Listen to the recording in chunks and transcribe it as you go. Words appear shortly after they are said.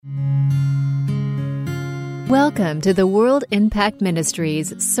Welcome to the World Impact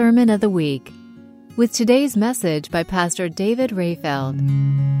Ministries Sermon of the Week, with today's message by Pastor David Rehfeld.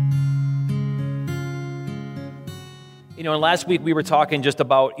 Last week we were talking just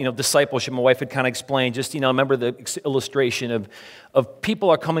about, discipleship. My wife had kind of explained just, remember the illustration of people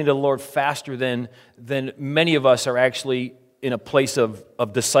are coming to the Lord faster than many of us are actually in a place of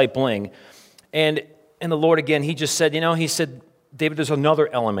discipling. And the Lord, again, he just said, he said, David, there's another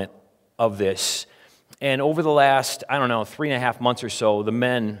element of this. And over the last, 3.5 months or so, the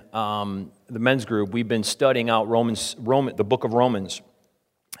men's group, we've been studying out the book of Romans.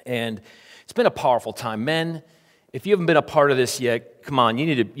 And it's been a powerful time. Men, if you haven't been a part of this yet, come on,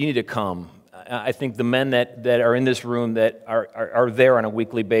 you need to come. I think the men that are in this room that are there on a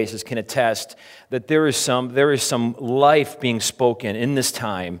weekly basis can attest that there is some life being spoken in this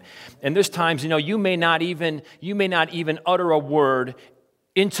time. And there's times, you may not even utter a word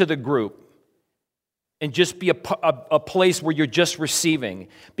into the group and just be a place where you're just receiving.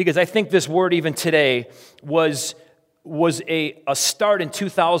 Because I think this word even today was a start in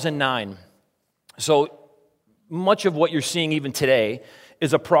 2009. So much of what you're seeing even today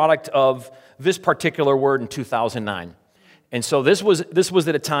is a product of this particular word in 2009. And so this was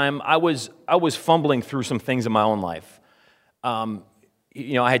at a time I was fumbling through some things in my own life. I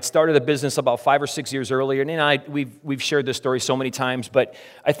had started a business about 5 or 6 years earlier, and we've shared this story so many times, but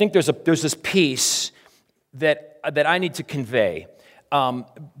I think there's this piece that I need to convey.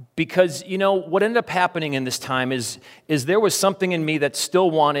 Because, what ended up happening in this time is there was something in me that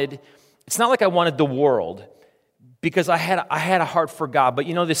still wanted, it's not like I wanted the world, because I had a heart for God, but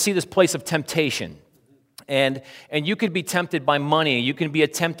to see this place of temptation. And you could be tempted by money, you can be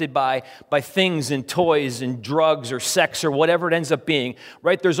tempted by things and toys and drugs or sex or whatever it ends up being,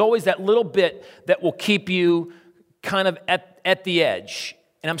 right? There's always that little bit that will keep you kind of at the edge.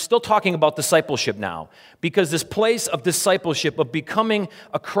 And I'm still talking about discipleship now, because this place of discipleship, of becoming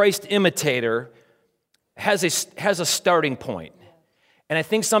a Christ imitator, has a starting point. And I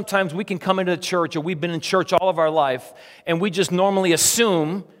think sometimes we can come into the church, or we've been in church all of our life, and we just normally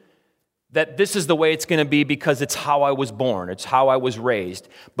assume that this is the way it's going to be because it's how I was born, it's how I was raised.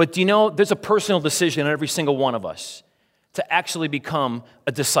 But there's a personal decision in every single one of us to actually become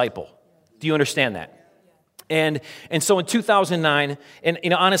a disciple. Do you understand that? And so in 2009,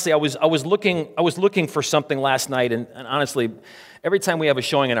 and honestly, I was looking for something last night, and honestly, every time we have a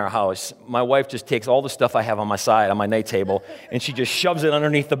showing in our house, my wife just takes all the stuff I have on my side, on my night table, and she just shoves it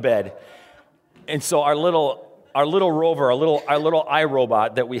underneath the bed. And so our little rover, our little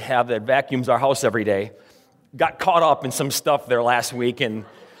iRobot that we have that vacuums our house every day, got caught up in some stuff there last week, and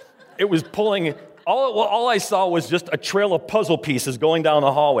it was pulling. All I saw was just a trail of puzzle pieces going down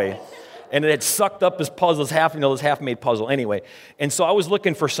the hallway. And it had sucked up this puzzle, this half-made puzzle anyway. And so I was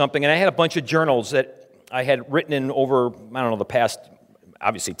looking for something, and I had a bunch of journals that I had written in over, the past,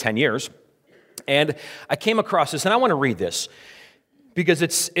 obviously, 10 years. And I came across this, and I want to read this, because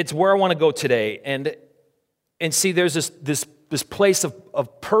it's where I want to go today. And see, there's this place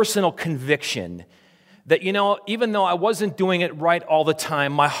of personal conviction that, even though I wasn't doing it right all the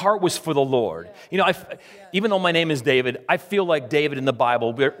time, my heart was for the Lord. Even though my name is David, I feel like David in the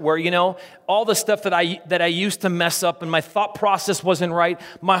Bible, where all the stuff that I used to mess up and my thought process wasn't right,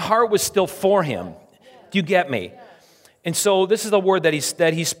 my heart was still for him. Do you get me? And so this is the word that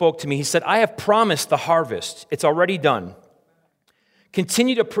he spoke to me. He said, I have promised the harvest. It's already done.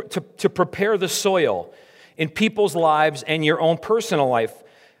 Continue to prepare the soil in people's lives and your own personal life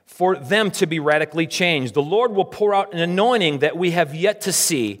for them to be radically changed. The Lord will pour out an anointing that we have yet to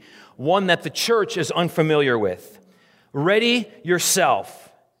see, one that the church is unfamiliar with. Ready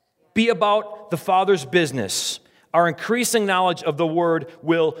yourself. Be about the Father's business. Our increasing knowledge of the Word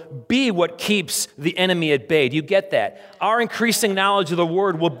will be what keeps the enemy at bay. Do you get that? Our increasing knowledge of the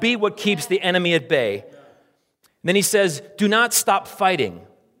Word will be what keeps the enemy at bay. And then he says, do not stop fighting.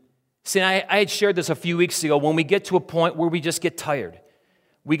 See, I had shared this a few weeks ago. When we get to a point where we just get tired,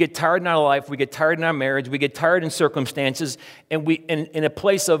 we get tired in our life, we get tired in our marriage, we get tired in circumstances, and in a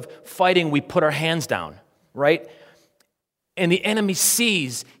place of fighting, we put our hands down, right? And the enemy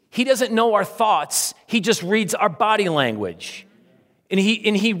sees. He doesn't know our thoughts. He just reads our body language. And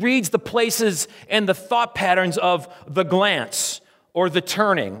he reads the places and the thought patterns of the glance or the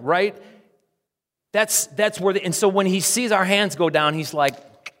turning, right? That's where and so when he sees our hands go down, he's like,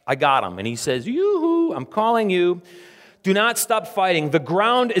 I got him. And he says, yoo-hoo, I'm calling you. Do not stop fighting. The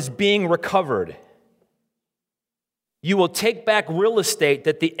ground is being recovered. You will take back real estate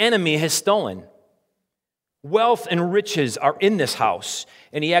that the enemy has stolen. Wealth and riches are in this house.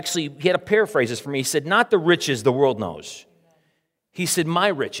 And he had to paraphrase this for me. He said, not the riches the world knows. He said, my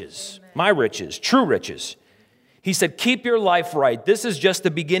riches, true riches. He said, keep your life right. This is just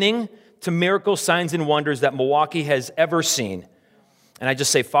the beginning to miracles, signs, and wonders that Milwaukee has ever seen. And I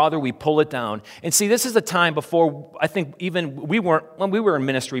just say, Father, we pull it down. And see, this is a time before, I think even we were in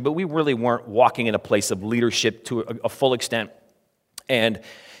ministry, but we really weren't walking in a place of leadership to a full extent. And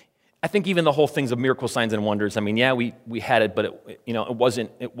I think even the whole things of miracle signs and wonders, I mean, yeah, we had it, but it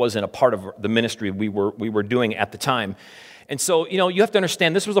wasn't a part of the ministry we were doing at the time. And so, you have to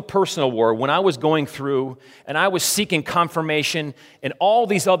understand, this was a personal war. When I was going through and I was seeking confirmation in all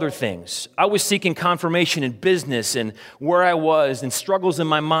these other things, I was seeking confirmation in business and where I was and struggles in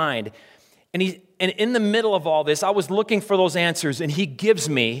my mind. And in the middle of all this, I was looking for those answers, and he gives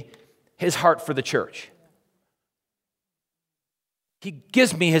me his heart for the church. He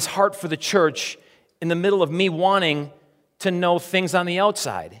gives me his heart for the church in the middle of me wanting to know things on the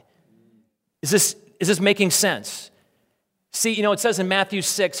outside. Is this making sense? See, it says in Matthew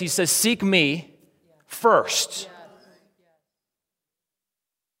 6, he says, seek me first.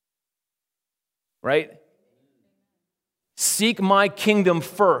 Right? Seek my kingdom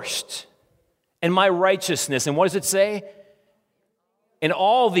first and my righteousness. And what does it say? And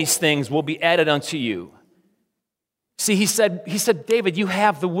all these things will be added unto you. See, he said, David, you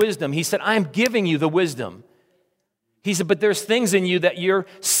have the wisdom. He said, I'm giving you the wisdom. He said, but there's things in you that you're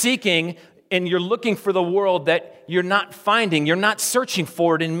seeking and you're looking for the world that you're not finding. You're not searching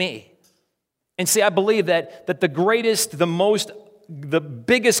for it in me. And see, I believe that the greatest, the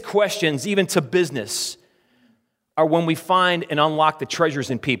biggest questions, even to business, are when we find and unlock the treasures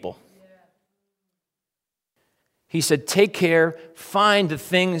in people. He said, take care, find the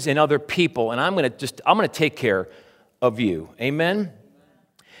things in other people, and I'm going to take care of you. Amen?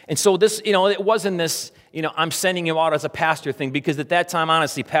 And so this, it wasn't this, I'm sending you out as a pastor thing, because at that time,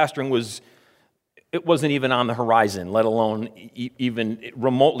 honestly, pastoring wasn't even on the horizon, let alone even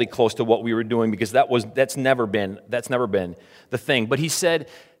remotely close to what we were doing, because that's never been the thing. But he said,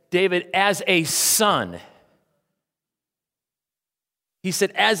 David, as a son,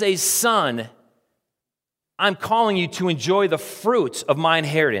 I'm calling you to enjoy the fruits of my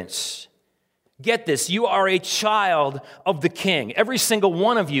inheritance. Get this, you are a child of the King. Every single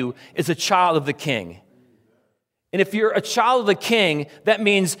one of you is a child of the King. And if you're a child of the King, that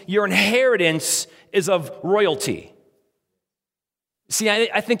means your inheritance is of royalty. See,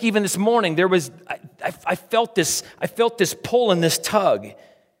 I think even this morning I felt this pull and this tug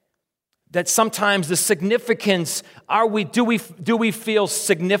that sometimes the significance, do we feel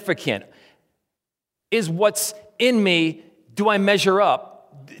significant? Is what's in me, do I measure up?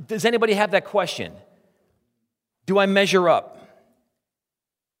 Does anybody have that question? Do I measure up?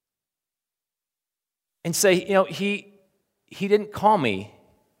 And say, he didn't call me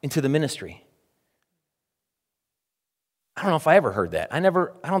into the ministry. I don't know if I ever heard that. I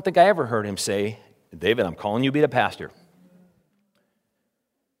don't think I ever heard him say, David, I'm calling you to be the pastor.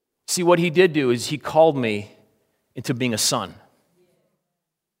 See, what he did do is he called me into being a son.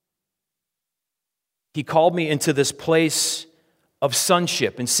 He called me into this place of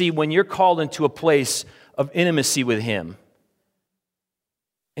sonship. And see, when you're called into a place of intimacy with him,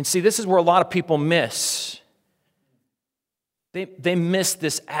 and see, this is where a lot of people miss. They miss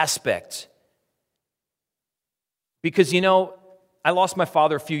this aspect. Because, I lost my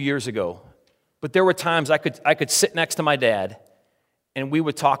father a few years ago, but there were times I could sit next to my dad, and we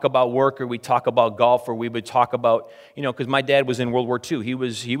would talk about work, or we'd talk about golf, or we would talk about, because my dad was in World War II. He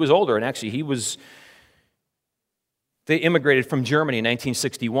was older, and actually they immigrated from Germany in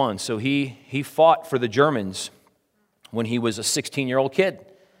 1961, so he fought for the Germans when he was a 16-year-old kid.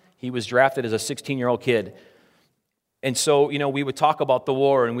 He was drafted as a 16-year-old kid. And so, we would talk about the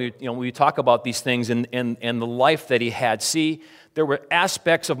war, and we would talk about these things and the life that he had. See, there were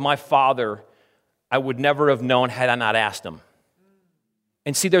aspects of my father I would never have known had I not asked him.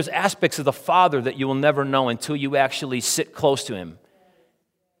 And see, there's aspects of the Father that you will never know until you actually sit close to him.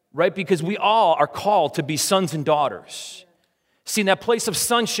 Right? Because we all are called to be sons and daughters. See, that place of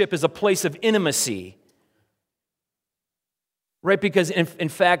sonship is a place of intimacy. Right? Because in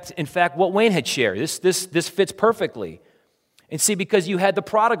fact, what Wayne had shared, this fits perfectly. And see, because you had the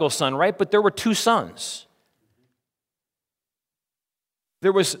prodigal son, right? But there were two sons.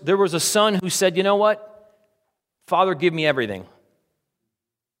 There was a son who said, you know what? Father, give me everything.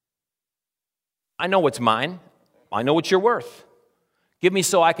 I know what's mine. I know what you're worth. Give me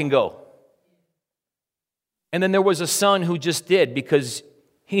so I can go. And then there was a son who just did because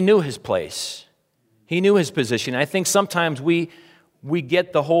he knew his place. He knew his position. I think sometimes we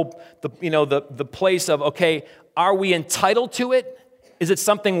get the place of, okay, are we entitled to it? Is it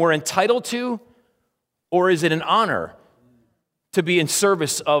something we're entitled to? Or is it an honor to be in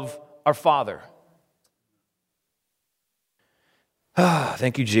service of our Father?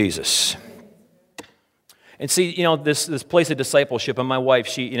 Thank you, Jesus. And see, this place of discipleship, and my wife,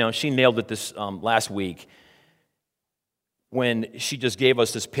 she nailed it this last week when she just gave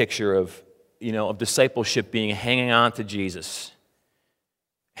us this picture of discipleship being hanging on to Jesus.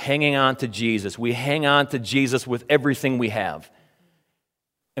 Hanging on to Jesus. We hang on to Jesus with everything we have.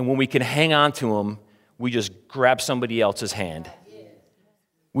 And when we can hang on to him, we just grab somebody else's hand.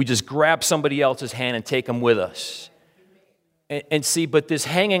 We just grab somebody else's hand and take them with us. And see, but this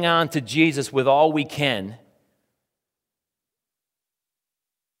hanging on to Jesus with all we can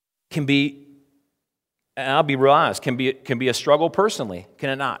be, and I'll be real honest, can be a struggle personally, can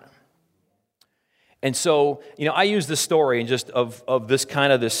it not? And so, I use this story and just of this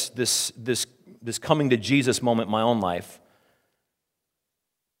kind of this coming to Jesus moment in my own life,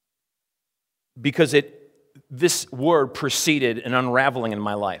 because this word preceded an unraveling in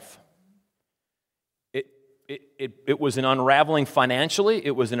my life. It was an unraveling financially,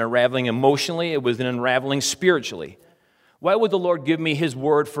 it was an unraveling emotionally, it was an unraveling spiritually. Why would the Lord give me his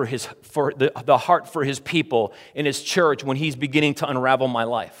word for the heart for his people in his church when he's beginning to unravel my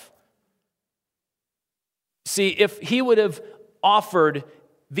life? See, if he would have offered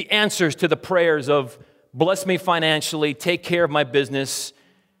the answers to the prayers of bless me financially, take care of my business,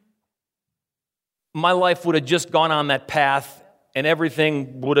 my life would have just gone on that path and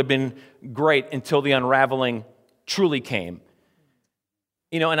everything would have been great until the unraveling truly came.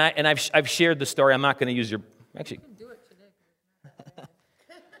 And I've shared the story. I'm not going to use your, actually.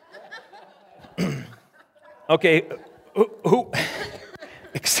 Okay, who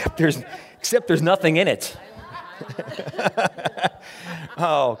except there's nothing in it.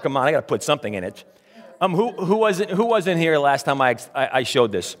 Oh, come on, I got to put something in it. Who wasn't here last time I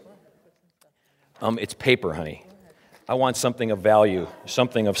showed this? It's paper, honey. I want something of value,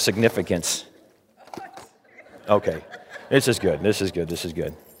 something of significance. Okay, this is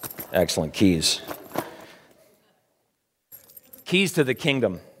good. Excellent, keys. Keys to the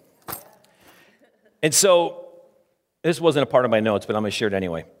kingdom. And so, this wasn't a part of my notes, but I'm going to share it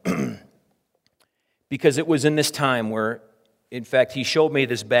anyway. Because it was in this time where, in fact, he showed me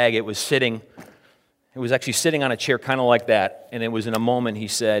this bag. It was actually sitting on a chair kind of like that. And it was in a moment he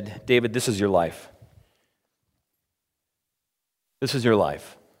said, David, this is your life. This is your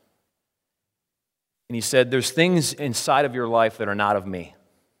life. And he said, there's things inside of your life that are not of me.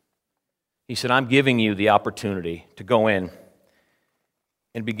 He said, I'm giving you the opportunity to go in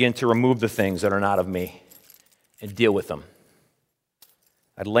and begin to remove the things that are not of me and deal with them.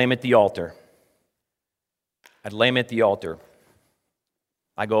 I'd lay them at the altar.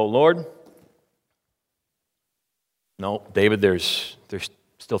 I go, Lord, no, David, there's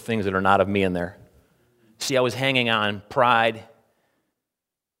still things that are not of me in there. See, I was hanging on pride.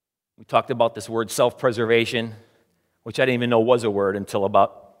 We talked about this word self-preservation, which I didn't even know was a word until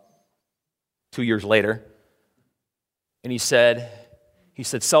about 2 years later. And he said,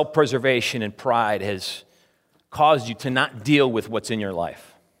 self-preservation and pride has caused you to not deal with what's in your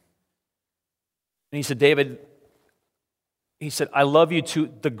life. And he said, David, I love you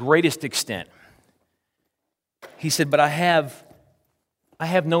to the greatest extent. He said, but I have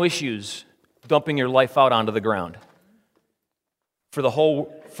no issues dumping your life out onto the ground for the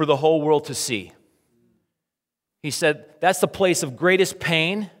whole world to see. He said, that's the place of greatest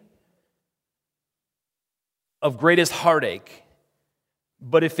pain, of greatest heartache.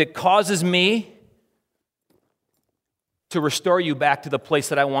 But if it causes me to restore you back to the place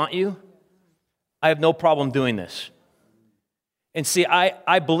that I want you, I have no problem doing this. And see,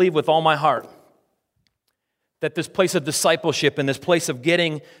 I believe with all my heart that this place of discipleship and this place of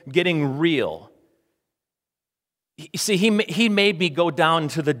getting real, see, he made me go down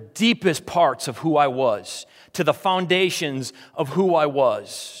to the deepest parts of who I was, to the foundations of who I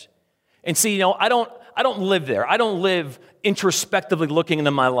was. And see, I don't live there. I don't live introspectively looking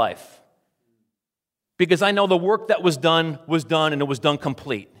into my life, because I know the work that was done, and it was done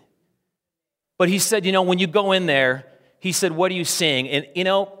complete. But he said, when you go in there, he said, what are you seeing? And,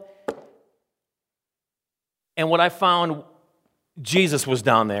 and what I found, Jesus was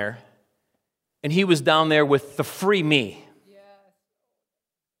down there, and he was down there with the free me.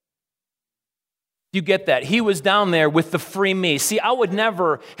 You get that? He was down there with the free me. See, I would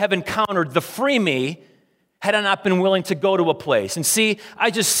never have encountered the free me had I not been willing to go to a place. And see, I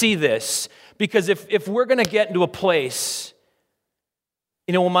just see this, because if we're going to get into a place,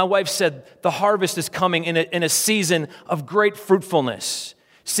 when my wife said the harvest is coming in a season of great fruitfulness.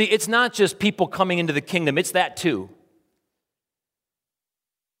 See, it's not just people coming into the kingdom, it's that too.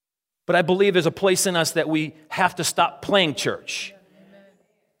 But I believe there's a place in us that we have to stop playing church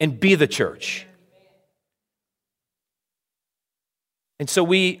and be the church. And so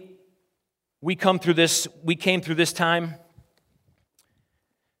we came through this time.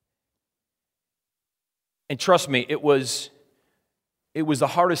 And trust me, it was the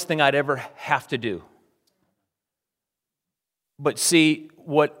hardest thing I'd ever have to do. But see,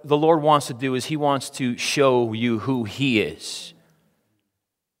 what the Lord wants to do is He wants to show you who He is.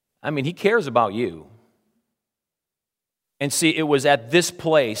 I mean, He cares about you. And see, it was at this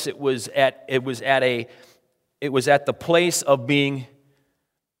place, it was at the place of being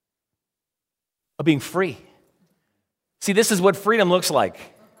free. See, this is what freedom looks like.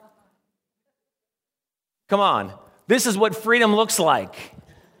 Come on. This is what freedom looks like.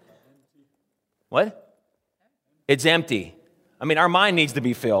 What? It's empty. I mean, our mind needs to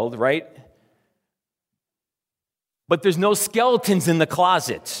be filled, right? But there's no skeletons in the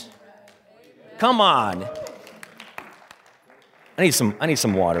closet. Come on. I need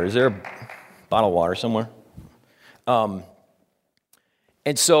some water. Is there a bottle of water somewhere? And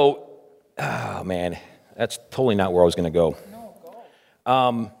so, oh man, that's totally not where I was going to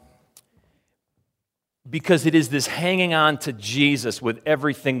go. Because it is this hanging on to Jesus with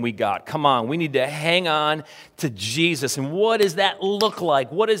everything we got. Come on, we need to hang on to Jesus. And what does that look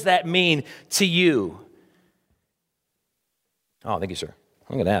like? What does that mean to you? Oh, thank you, sir.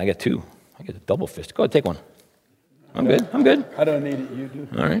 Look at that. I got two. I get a double fist. Go ahead, take one. I'm good. I don't need it. You do.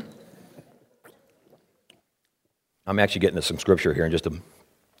 All right. I'm actually getting to some scripture here in just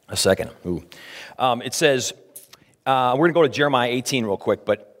a second. Ooh. It says, we're going to go to Jeremiah 18 real quick,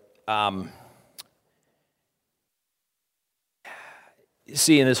 but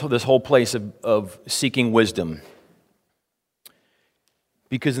see, in this whole place of seeking wisdom,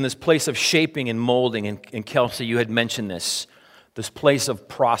 because in this place of shaping and molding, and Kelsey, you had mentioned this place of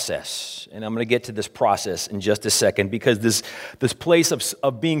process, and I'm going to get to this process in just a second, because this place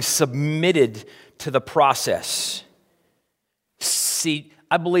of being submitted to the process. See,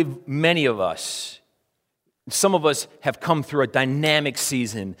 I believe many of us, some of us have come through a dynamic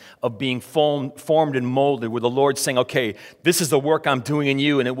season of being formed and molded, where the Lord's saying, okay, this is the work I'm doing in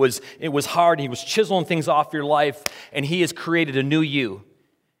you, and it was hard, and He was chiseling things off your life, and He has created a new you.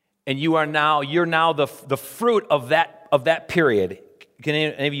 And you're now the fruit of that period. Can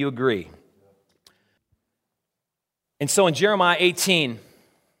any of you agree? And so in Jeremiah 18,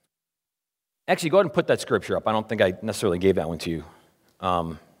 actually go ahead and put that scripture up. I don't think I necessarily gave that one to you.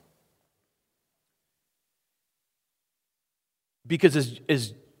 Because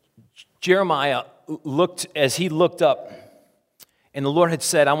as Jeremiah looked up, and the Lord had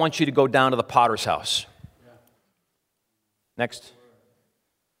said, I want you to go down to the potter's house. Yeah. Next.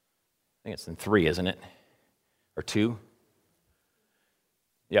 I think it's in 3, isn't it? Or 2?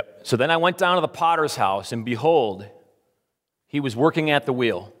 Yep. So then I went down to the potter's house, and behold, he was working at the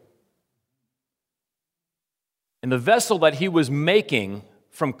wheel. And the vessel that he was making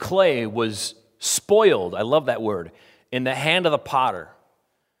from clay was spoiled, I love that word, in the hand of the potter.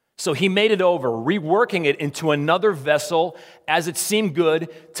 So he made it over, reworking it into another vessel as it seemed good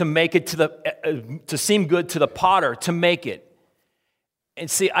to make it to seem good to the potter to make it.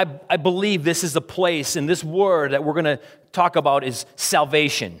 And see, I believe this is the place, and this word that we're going to talk about is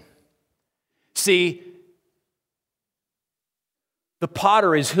salvation. See, the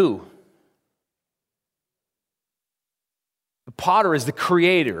potter is who? The potter is the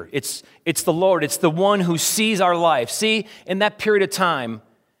creator. It's the Lord. It's the one who sees our life. See, in that period of time,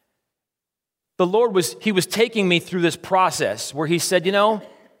 the Lord was taking me through this process where He said,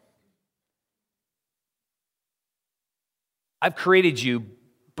 I've created you,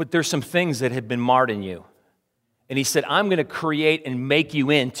 but there's some things that have been marred in you. And He said, I'm going to create and make you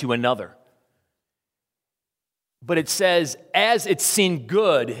into another. But it says, as it seemed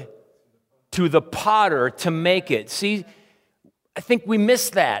good to the potter to make it. See, I think we miss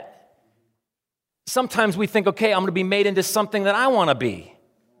that. Sometimes we think, okay, I'm going to be made into something that I want to be.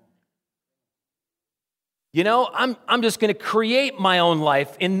 I'm just going to create my own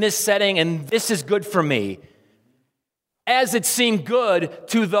life in this setting, and this is good for me. As it seemed good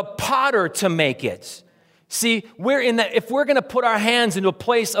to the potter to make it. See, if we're going to put our hands into a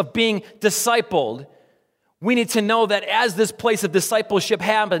place of being discipled, we need to know that as this place of discipleship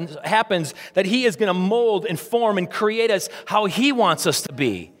happens, that He is going to mold and form and create us how He wants us to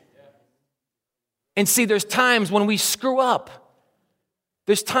be. And see, there's times when we screw up.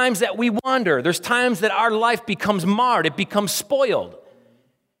 There's times that we wander. There's times that our life becomes marred. It becomes spoiled.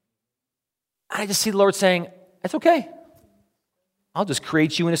 I just see the Lord saying, it's okay. I'll just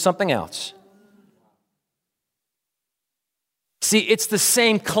create you into something else. See, it's the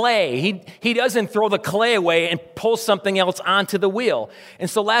same clay. He doesn't throw the clay away and pull something else onto the wheel. And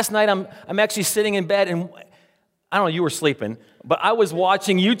so last night I'm actually sitting in bed, and I don't know, you were sleeping, but I was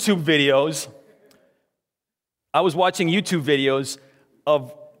watching YouTube videos.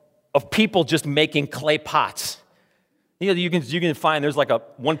 Of people just making clay pots. You can find there's like a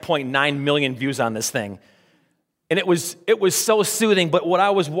 1.9 million views on this thing. And it was so soothing, but what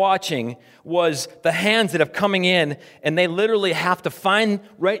I was watching was the hands that have coming in, and they literally have to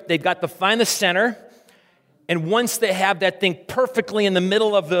they've got to find the center, and once they have that thing perfectly in the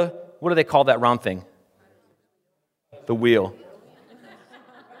middle of what do they call that round thing? The wheel.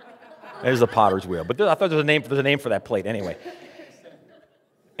 There's the potter's wheel. But I thought there was a name for that plate anyway.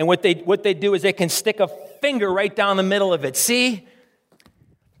 And what they do is they can stick a finger right down the middle of it. See?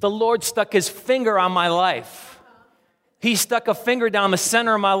 The Lord stuck his finger on my life. He stuck a finger down the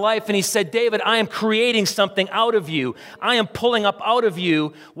center of my life, and he said, David, I am creating something out of you. I am pulling up out of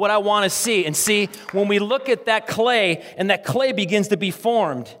you what I want to see. And see, when we look at that clay, and that clay begins to be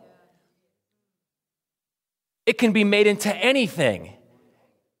formed, it can be made into anything.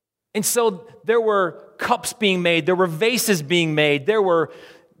 And so there were cups being made, there were vases being made, there were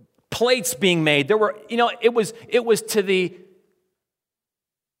plates being made. There were, it was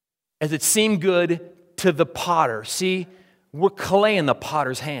as it seemed good to the potter. See, we're clay in the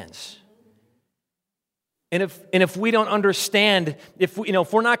potter's hands. And if we don't understand, if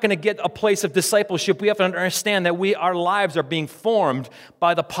we're not going to get a place of discipleship, we have to understand that our lives are being formed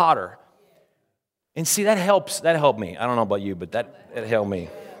by the potter. And see, that helped me. I don't know about you, but that helped me.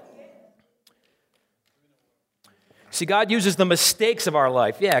 See, God uses the mistakes of our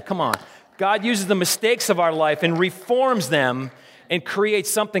life. Yeah, come on. God uses the mistakes of our life and reforms them and creates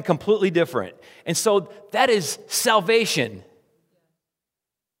something completely different. And so that is salvation.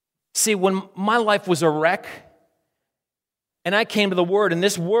 See, when my life was a wreck, and I came to the word, and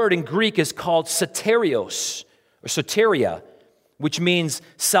this word in Greek is called soterios, or soteria, which means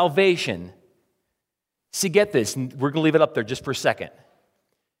salvation. See, get this. We're going to leave it up there just for a second.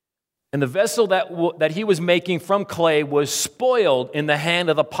 And the vessel that he was making from clay was spoiled in the hand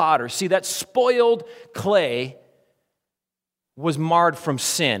of the potter. See, that spoiled clay was marred from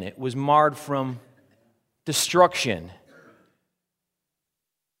sin. It was marred from destruction.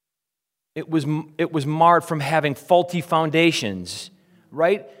 It was marred from having faulty foundations,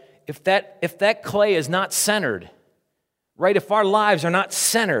 right? If that clay is not centered, right? If our lives are not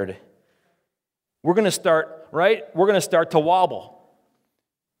centered, we're going to start, right? We're going to start to wobble.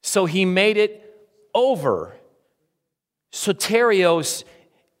 So he made it over. Soterios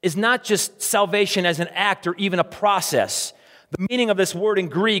is not just salvation as an act or even a process. The meaning of this word in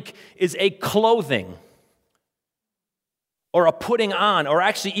Greek is a clothing or a putting on, or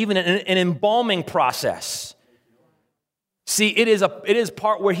actually even an embalming process. See, it is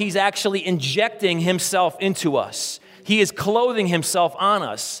part where he's actually injecting himself into us. He is clothing himself on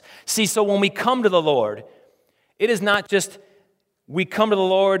us. See, so when we come to the Lord, it is not just we come to the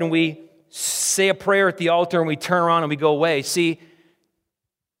Lord and we say a prayer at the altar and we turn around and we go away. See,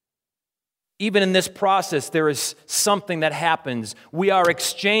 even in this process, there is something that happens. We are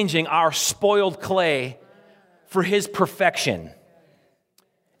exchanging our spoiled clay for his perfection.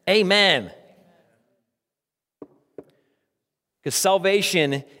 Amen. Because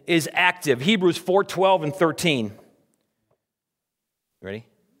salvation is active. Hebrews 4:12 and 13. You ready?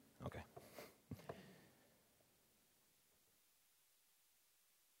 Okay.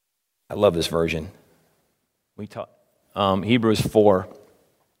 I love this version. We talk Hebrews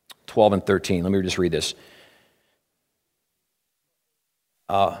 4:12 and 13. Let me just read this.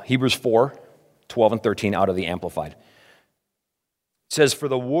 Hebrews 4:12 and 13 out of the Amplified. It says, "For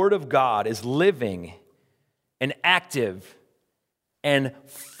the word of God is living and active and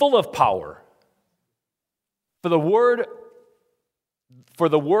full of power." For the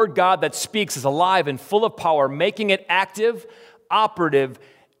word God that speaks is alive and full of power, making it active, operative,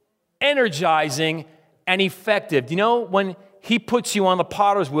 energizing, and effective. Do you know when he puts you on the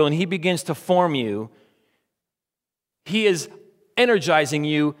potter's wheel and he begins to form you, he is energizing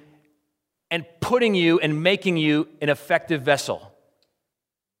you and putting you and making you an effective vessel?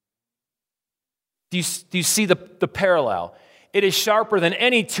 Do you see the parallel? It is sharper than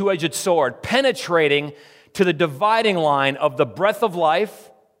any two-edged sword, penetrating to the dividing line of the breath of life,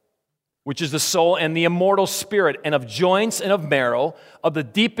 which is the soul, and the immortal spirit, and of joints and of marrow, of the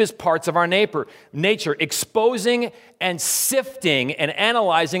deepest parts of our nature, exposing and sifting and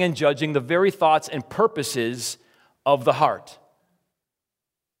analyzing and judging the very thoughts and purposes of the heart.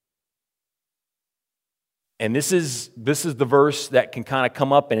 And this is the verse that can kind of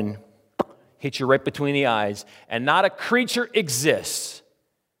come up and hit you right between the eyes. "And not a creature exists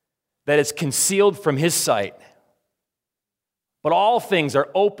that is concealed from his sight, but all things are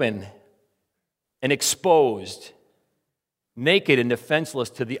open and exposed naked and defenseless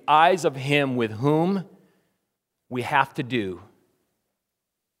to the eyes of him with whom we have to do.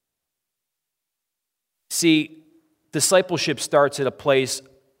 See, discipleship starts at a place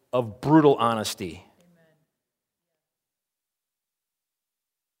of brutal honesty.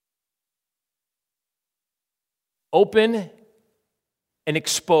 Open and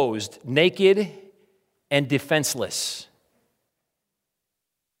exposed, naked and defenseless.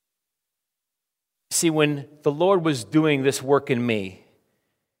 See, when the Lord was doing this work in me,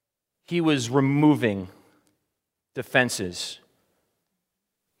 he was removing defenses.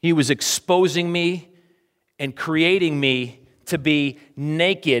 He was exposing me and creating me to be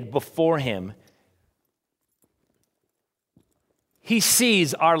naked before him. He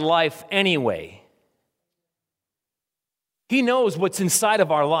sees our life anyway. He knows what's inside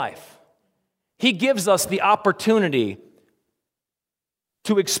of our life. He gives us the opportunity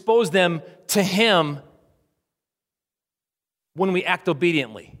to expose them to him when we act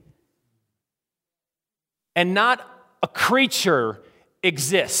obediently. And not a creature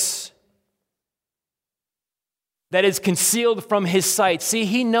exists that is concealed from his sight. See,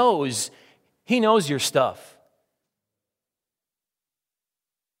 he knows your stuff.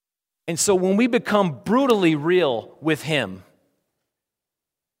 And so when we become brutally real with him,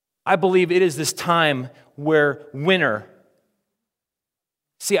 I believe it is this time where winner.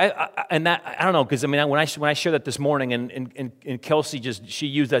 See, I don't know, because when I shared that this morning, and Kelsey she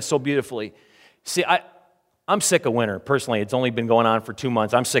used that so beautifully. See, I'm sick of winter, personally. It's only been going on for 2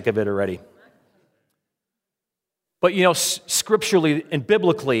 months. I'm sick of it already. But scripturally and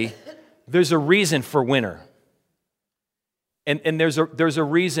biblically, there's a reason for winter. And there's a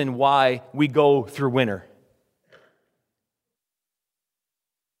reason why we go through winter.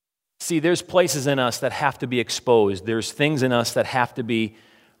 See, there's places in us that have to be exposed. There's things in us that have to be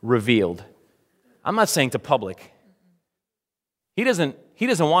revealed. I'm not saying to public. He doesn't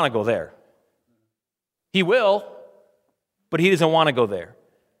want to go there. He will, but he doesn't want to go there.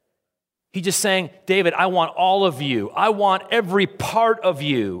 He's just saying, David, I want all of you. I want every part of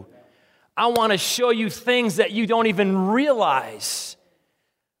you. I want to show you things that you don't even realize.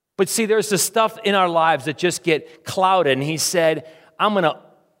 But see, there's this stuff in our lives that just get clouded. And he said, I'm going to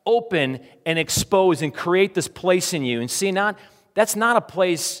open and expose and create this place in you. And see, that's not a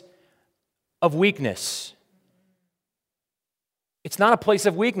place of weakness. It's not a place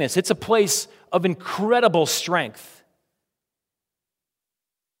of weakness. It's a place of incredible strength.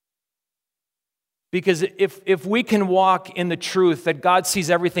 Because if we can walk in the truth that God sees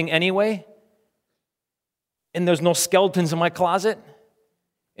everything anyway, and there's no skeletons in my closet,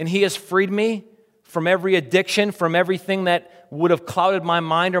 and he has freed me from every addiction, from everything that would have clouded my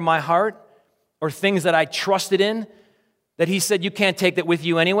mind or my heart, or things that I trusted in, that he said, you can't take that with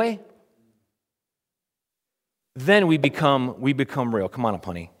you anyway, then we become real. Come on up,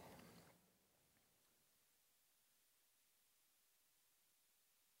 honey.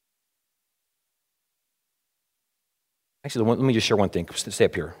 Actually, let me just share one thing. Stay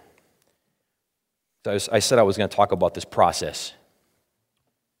up here. So I said I was going to talk about this process.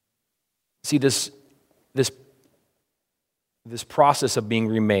 See, this process of being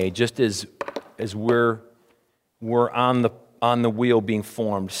remade, just as we're on the wheel being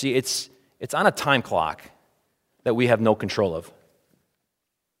formed. See, it's on a time clock that we have no control of.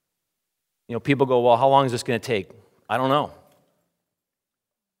 People go, well, how long is this going to take? I don't know.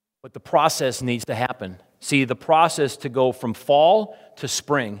 But the process needs to happen. See, the process to go from fall to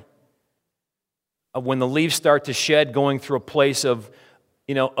spring, of when the leaves start to shed, going through a place of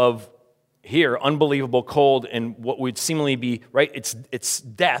here, unbelievable cold, and what would seemingly be, right, it's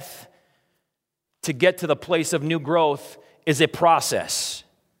death, to get to the place of new growth is a process.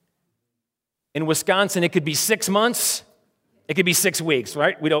 In Wisconsin, it could be 6 months, it could be 6 weeks,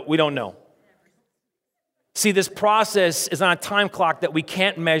 right? We don't know. See, this process is on a time clock that we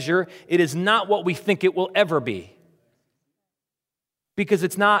can't measure. It is not what we think it will ever be. Because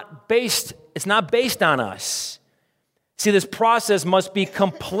it's not based on us. See, this process must be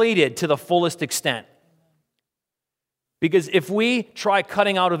completed to the fullest extent. Because if we try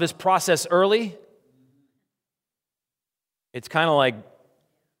cutting out of this process early, it's kind of like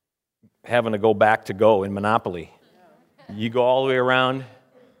having to go back to go in Monopoly. You go all the way around,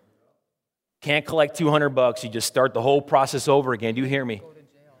 can't collect $200, you just start the whole process over again. Do you hear me?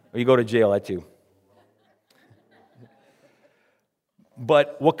 Or you go to jail, that too.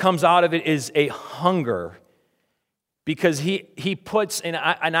 But what comes out of it is a hunger. Because he puts, and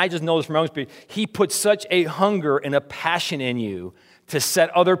I just know this from my own experience, he puts such a hunger and a passion in you to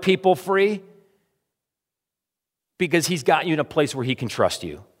set other people free, because he's got you in a place where he can trust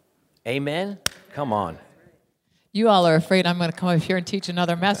you. Amen? Come on. You all are afraid I'm going to come up here and teach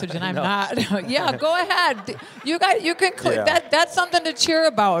another message, and I'm not. Yeah, go ahead. You guys, you can. That's something to cheer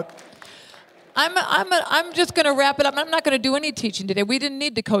about. I'm just going to wrap it up. I'm not going to do any teaching today. We didn't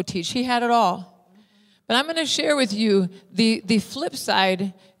need to co-teach. He had it all. But I'm going to share with you the flip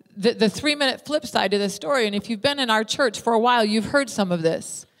side, the 3-minute flip side to this story. And if you've been in our church for a while, you've heard some of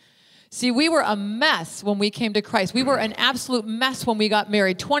this. See, we were a mess when we came to Christ. We were an absolute mess when we got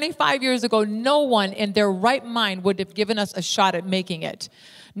married. 25 years ago, no one in their right mind would have given us a shot at making it.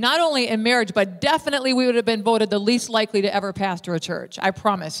 Not only in marriage, but definitely we would have been voted the least likely to ever pastor a church. I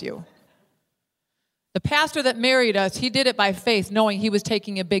promise you. The pastor that married us, he did it by faith, knowing he was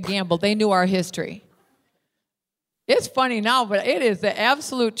taking a big gamble. They knew our history. It's funny now, but it is the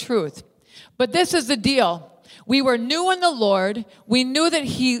absolute truth. But this is the deal. We were new in the Lord. We knew that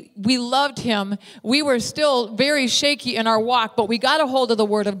we loved him. We were still very shaky in our walk, but we got a hold of the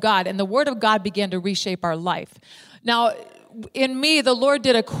Word of God, and the Word of God began to reshape our life. Now, in me, the Lord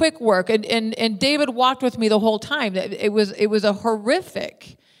did a quick work, and David walked with me the whole time. It was a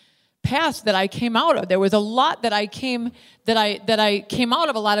horrific past that I came out of. There was a lot that I came out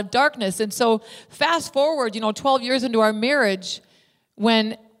of, a lot of darkness. And so fast forward, 12 years into our marriage,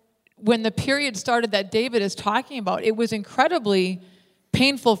 when the period started that David is talking about, it was incredibly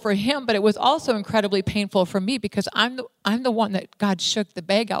painful for him, but it was also incredibly painful for me because I'm the one that God shook the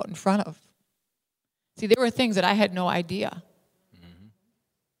bag out in front of. See, there were things that I had no idea.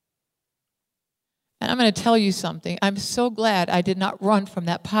 And I'm going to tell you something. I'm so glad I did not run from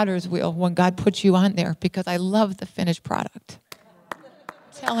that potter's wheel when God put you on there because I love the finished product. I'm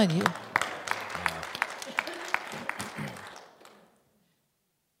telling you.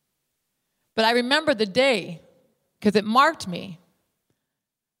 But I remember the day, because it marked me,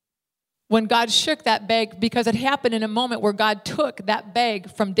 when God shook that bag, because it happened in a moment where God took that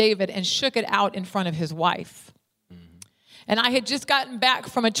bag from David and shook it out in front of his wife. And I had just gotten back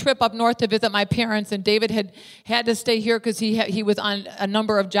from a trip up north to visit my parents, and David had to stay here because he was on a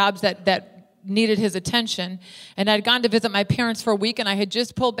number of jobs that needed his attention. And I'd gone to visit my parents for a week, and I had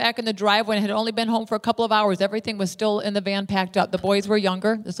just pulled back in the driveway and had only been home for a couple of hours. Everything was still in the van packed up. The boys were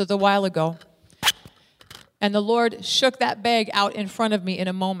younger. This was a while ago. And the Lord shook that bag out in front of me in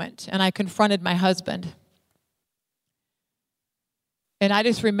a moment, and I confronted my husband. And I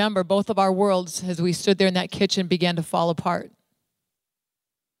just remember both of our worlds, as we stood there in that kitchen, began to fall apart.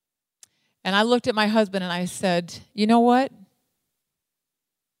 And I looked at my husband and I said, you know what?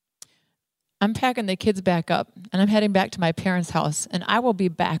 I'm packing the kids back up, and I'm heading back to my parents' house, and I will be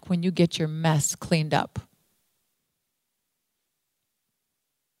back when you get your mess cleaned up.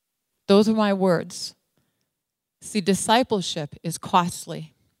 Those are my words. See, discipleship is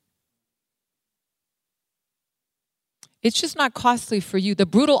costly. It's just not costly for you. The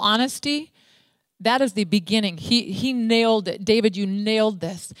brutal honesty, that is the beginning. He nailed it. David, you nailed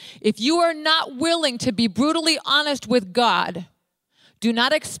this. If you are not willing to be brutally honest with God, do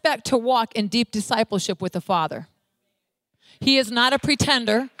not expect to walk in deep discipleship with the Father. He is not a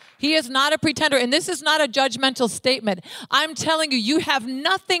pretender. He is not a pretender. And this is not a judgmental statement. I'm telling you, you have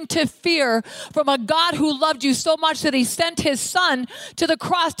nothing to fear from a God who loved you so much that he sent his son to the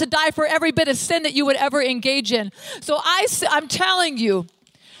cross to die for every bit of sin that you would ever engage in. So I'm telling you,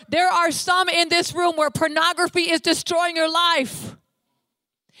 there are some in this room where pornography is destroying your life.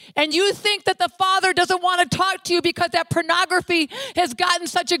 And you think that the Father doesn't want to talk to you because that pornography has gotten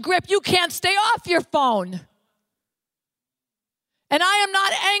such a grip. You can't stay off your phone. And I am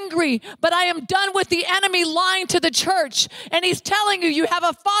not angry, but I am done with the enemy lying to the church. And he's telling you, you have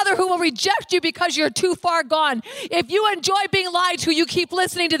a Father who will reject you because you're too far gone. If you enjoy being lied to, you keep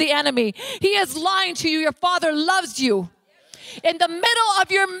listening to the enemy. He is lying to you. Your Father loves you. In the middle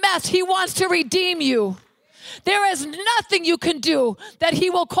of your mess, he wants to redeem you. There is nothing you can do that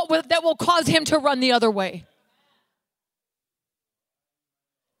will cause him to run the other way.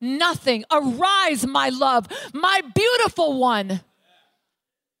 Nothing. Arise, my love, my beautiful one.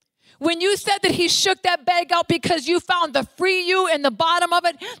 When you said that he shook that bag out because you found the free you in the bottom of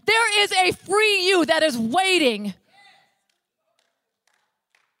it, there is a free you that is waiting.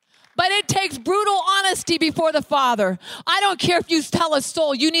 But it takes brutal honesty before the Father. I don't care if you tell a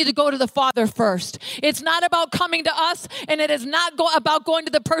soul, you need to go to the Father first. It's not about coming to us, and it is not about going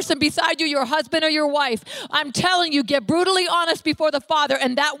to the person beside you, your husband or your wife. I'm telling you, get brutally honest before the Father,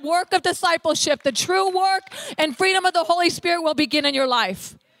 and that work of discipleship, the true work and freedom of the Holy Spirit will begin in your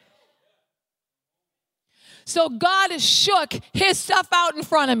life. So God shook his stuff out in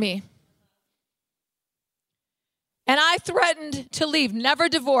front of me. And I threatened to leave, never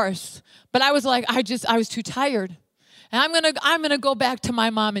divorce. But I was like, I was too tired. And I'm gonna go back to my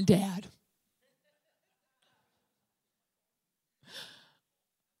mom and dad.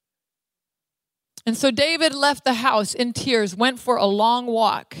 And so David left the house in tears, went for a long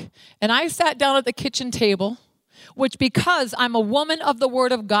walk. And I sat down at the kitchen table, which because I'm a woman of the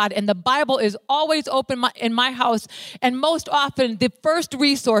Word of God and the Bible is always open in my house and most often the first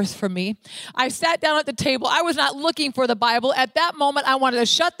resource for me, I sat down at the table. I was not looking for the Bible. At that moment, I wanted to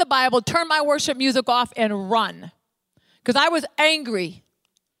shut the Bible, turn my worship music off, and run because I was angry.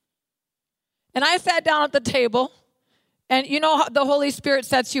 And I sat down at the table, and you know how the Holy Spirit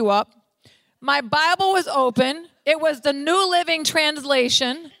sets you up. My Bible was open. It was the New Living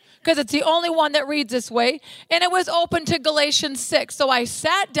Translation, because it's the only one that reads this way. And it was open to Galatians 6. So I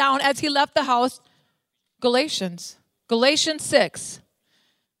sat down as he left the house, Galatians 6.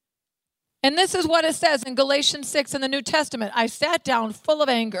 And this is what it says in Galatians 6 in the New Testament. I sat down full of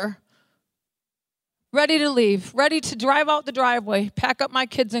anger, ready to leave, ready to drive out the driveway, pack up my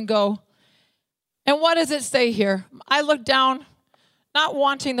kids and go. And what does it say here? I looked down, not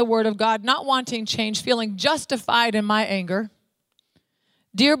wanting the Word of God, not wanting change, feeling justified in my anger.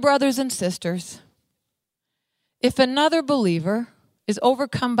 Dear brothers and sisters, if another believer is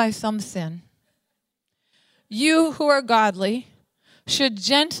overcome by some sin, you who are godly should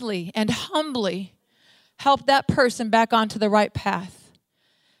gently and humbly help that person back onto the right path.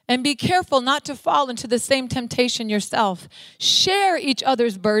 And be careful not to fall into the same temptation yourself. Share each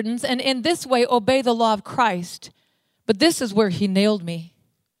other's burdens and in this way obey the law of Christ. But this is where he nailed me.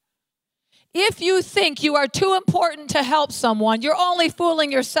 If you think you are too important to help someone, you're only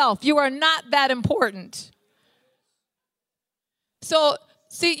fooling yourself. You are not that important. So,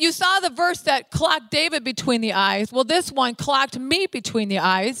 see, you saw the verse that clocked David between the eyes. Well, this one clocked me between the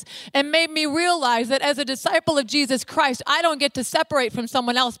eyes and made me realize that as a disciple of Jesus Christ, I don't get to separate from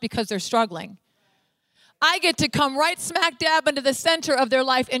someone else because they're struggling. I get to come right smack dab into the center of their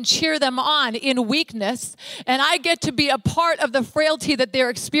life and cheer them on in weakness. And I get to be a part of the frailty that they're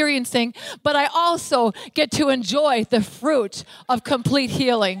experiencing, but I also get to enjoy the fruit of complete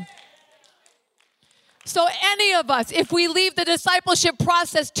healing. So any of us, if we leave the discipleship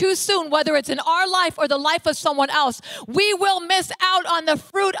process too soon, whether it's in our life or the life of someone else, we will miss out on the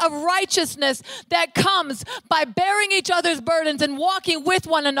fruit of righteousness that comes by bearing each other's burdens and walking with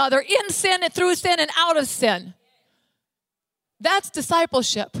one another in sin and through sin and out of sin. That's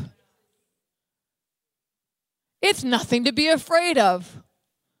discipleship. It's nothing to be afraid of.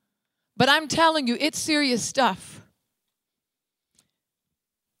 But I'm telling you, it's serious stuff.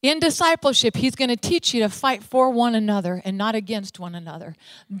 In discipleship, he's going to teach you to fight for one another and not against one another.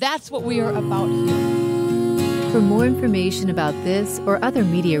 That's what we are about here. For more information about this or other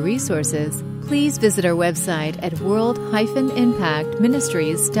media resources, please visit our website at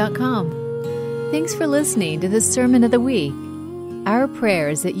world-impactministries.com. Thanks for listening to this Sermon of the Week. Our prayer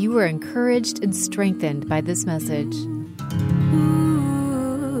is that you were encouraged and strengthened by this message.